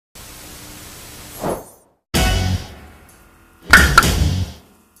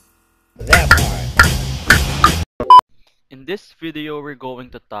In this video, we're going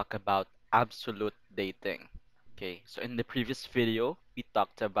to talk about absolute dating. Okay, so in the previous video, we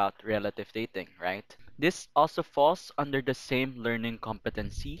talked about relative dating, right? This also falls under the same learning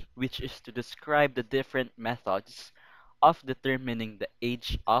competency, which is to describe the different methods of determining the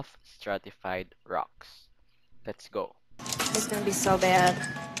age of stratified rocks. Let's go. It's gonna be so bad.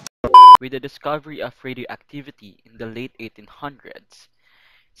 With the discovery of radioactivity in the late 1800s,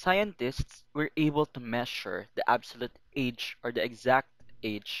 scientists were able to measure the absolute age or the exact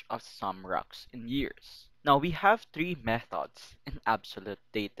age of some rocks in years. Now we have three methods in absolute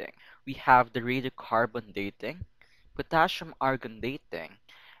dating. We have the radiocarbon dating, potassium-argon dating,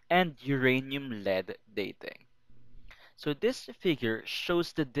 and uranium-lead dating. So this figure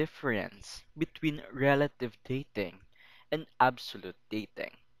shows the difference between relative dating and absolute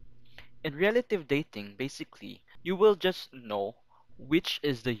dating. In relative dating, basically, you will just know which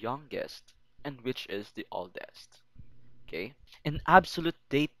is the youngest and which is the oldest. Okay? In absolute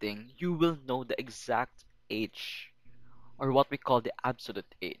dating, you will know the exact age, or what we call the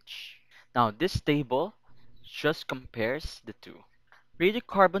absolute age. Now, this table just compares the two.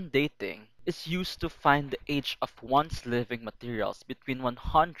 Radiocarbon dating is used to find the age of once living materials between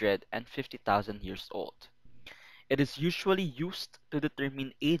 100 and 50,000 years old. It is usually used to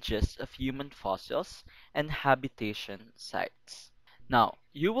determine ages of human fossils and habitation sites. Now,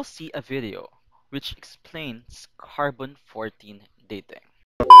 you will see a video which explains carbon-14 dating.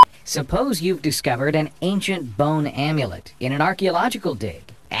 Suppose you've discovered an ancient bone amulet in an archaeological dig,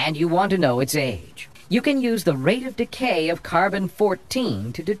 and you want to know its age. You can use the rate of decay of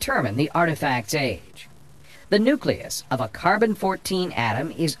carbon-14 to determine the artifact's age. The nucleus of a carbon-14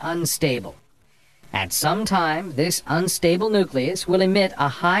 atom is unstable. At some time, this unstable nucleus will emit a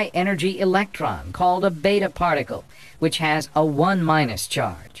high-energy electron called a beta particle, which has a 1-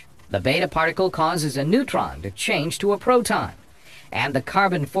 charge. The beta particle causes a neutron to change to a proton, and the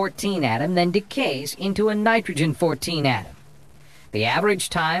carbon-14 atom then decays into a nitrogen-14 atom. The average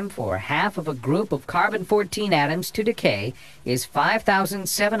time for half of a group of carbon-14 atoms to decay is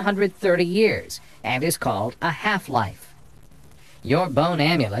 5,730 years and is called a half-life. Your bone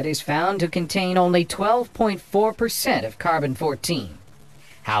amulet is found to contain only 12.4% of carbon-14.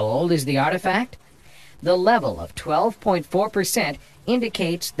 How old is the artifact? The level of 12.4%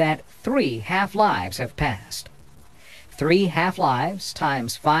 indicates that 3 half-lives have passed. 3 half-lives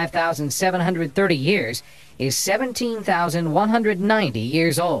times 5,730 years is 17,190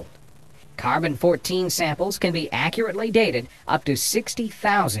 years old. Carbon-14 samples can be accurately dated up to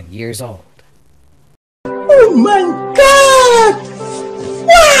 60,000 years old. Oh my God!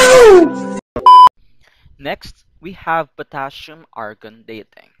 Wow! Next, we have potassium-argon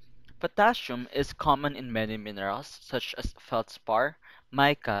dating. Potassium is common in many minerals such as feldspar,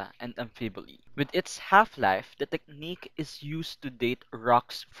 mica, and amphiboly. With its half-life, the technique is used to date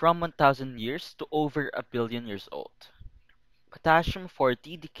rocks from 1,000 years to over a billion years old.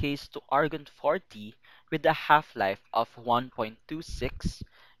 Potassium-40 decays to argon-40 with a half-life of 1.26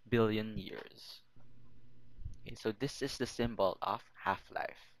 billion years. Okay, so this is the symbol of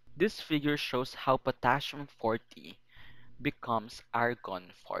half-life. This figure shows how potassium-40 becomes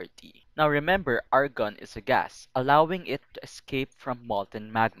argon-40. Now remember, argon is a gas, allowing it to escape from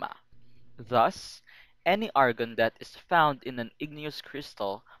molten magma. Thus, any argon that is found in an igneous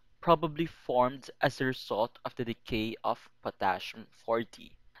crystal probably formed as a result of the decay of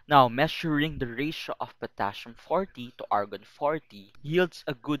potassium-40. Now, measuring the ratio of potassium-40 to argon-40 yields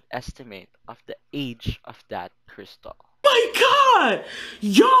a good estimate of the age of that crystal. My God!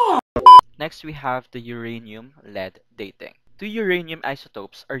 Y'all! Next, we have the uranium-lead dating. Two uranium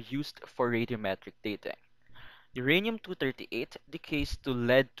isotopes are used for radiometric dating. Uranium-238 decays to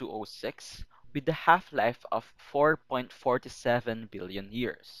lead-206 with a half-life of 4.47 billion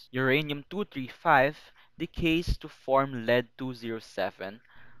years. Uranium-235 decays to form lead-207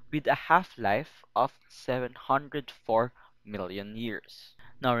 with a half-life of 704 million years.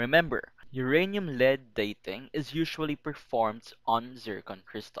 Now remember, uranium-lead dating is usually performed on zircon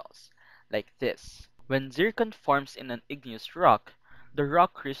crystals, like this. When zircon forms in an igneous rock, the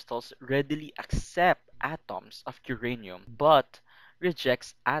rock crystals readily accept atoms of uranium but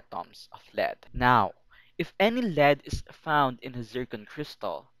rejects atoms of lead. Now, if any lead is found in a zircon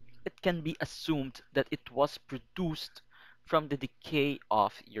crystal, it can be assumed that it was produced from the decay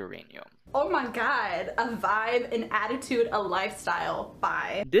of uranium. Oh my God, a vibe, an attitude, a lifestyle.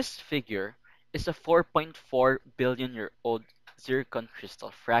 Bye. This figure is a 4.4 billion year old zircon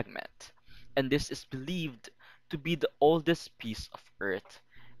crystal fragment, and this is believed to be the oldest piece of Earth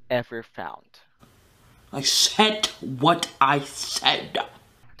ever found. I said what I said.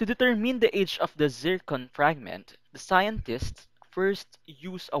 To determine the age of the zircon fragment, the scientists first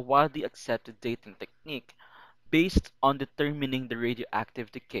used a widely accepted dating technique based on determining the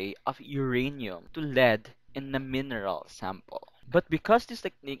radioactive decay of uranium to lead in a mineral sample. But because this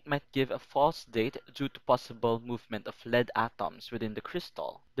technique might give a false date due to possible movement of lead atoms within the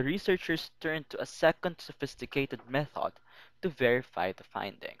crystal, the researchers turned to a second sophisticated method to verify the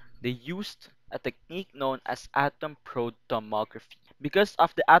finding. They used a technique known as atom probe tomography. Because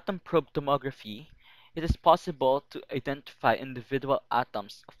of the atom probe tomography, it is possible to identify individual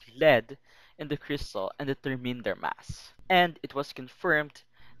atoms of lead in the crystal and determine their mass. And it was confirmed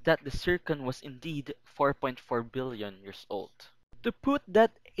that the zircon was indeed 4.4 billion years old. To put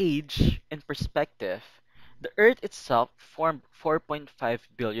that age in perspective, the Earth itself formed 4.5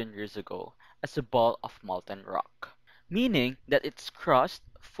 billion years ago as a ball of molten rock, meaning that its crust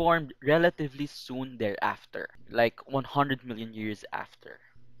formed relatively soon thereafter, like 100 million years after.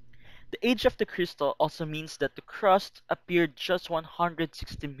 The age of the crystal also means that the crust appeared just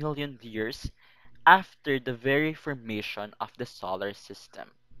 160 million years after the very formation of the solar system.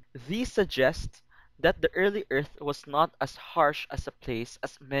 These suggest that the early Earth was not as harsh as a place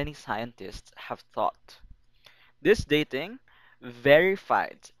as many scientists have thought. This dating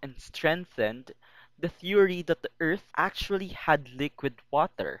verified and strengthened the theory that the Earth actually had liquid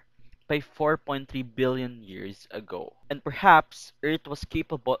water by 4.3 billion years ago, and perhaps Earth was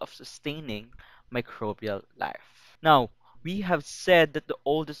capable of sustaining microbial life. Now, we have said that the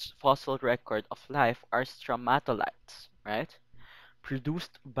oldest fossil record of life are stromatolites, right?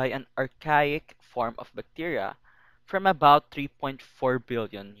 Produced by an archaic form of bacteria from about 3.4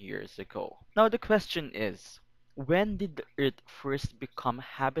 billion years ago. Now the question is, when did the Earth first become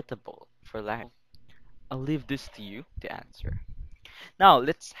habitable for life? I'll leave this to you to answer. Now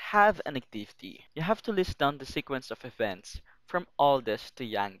let's have an activity. You have to list down the sequence of events from oldest to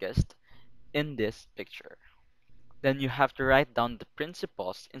youngest in this picture. Then you have to write down the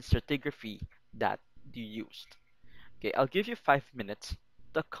principles in stratigraphy that you used. Okay, I'll give you 5 minutes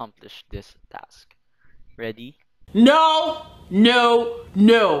to accomplish this task. Ready? No, no,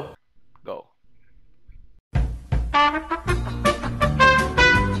 no. Go.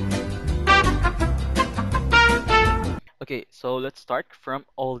 Okay, so let's start from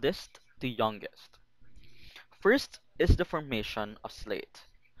oldest to youngest. First is the formation of slate,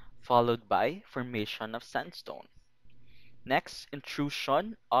 followed by formation of sandstone. Next,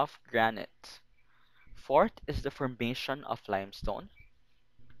 intrusion of granite. Fourth is the formation of limestone.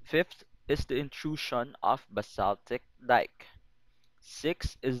 Fifth is the intrusion of basaltic dike.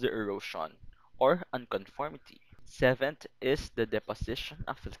 Sixth is the erosion, or unconformity. Seventh is the deposition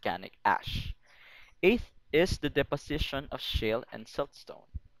of volcanic ash. Eighth is the deposition of shale and siltstone.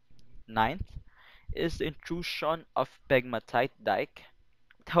 Ninth is the intrusion of pegmatite dike.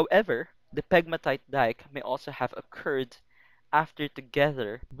 However, the pegmatite dike may also have occurred after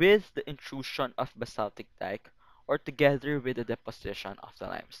together with the intrusion of basaltic dike or together with the deposition of the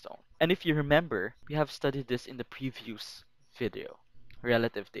limestone. And if you remember, we have studied this in the previous video,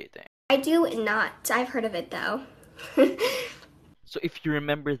 relative dating. I do not. I've heard of it though. So if you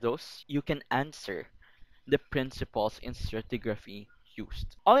remember those, you can answer the principles in stratigraphy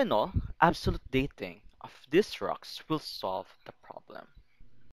used. All in all, absolute dating of these rocks will solve the problem.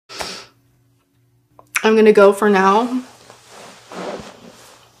 I'm gonna go for now.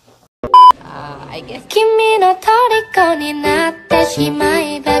 I guess. 君の虜になってしま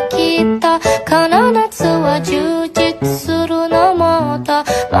えばきっとこの夏は充実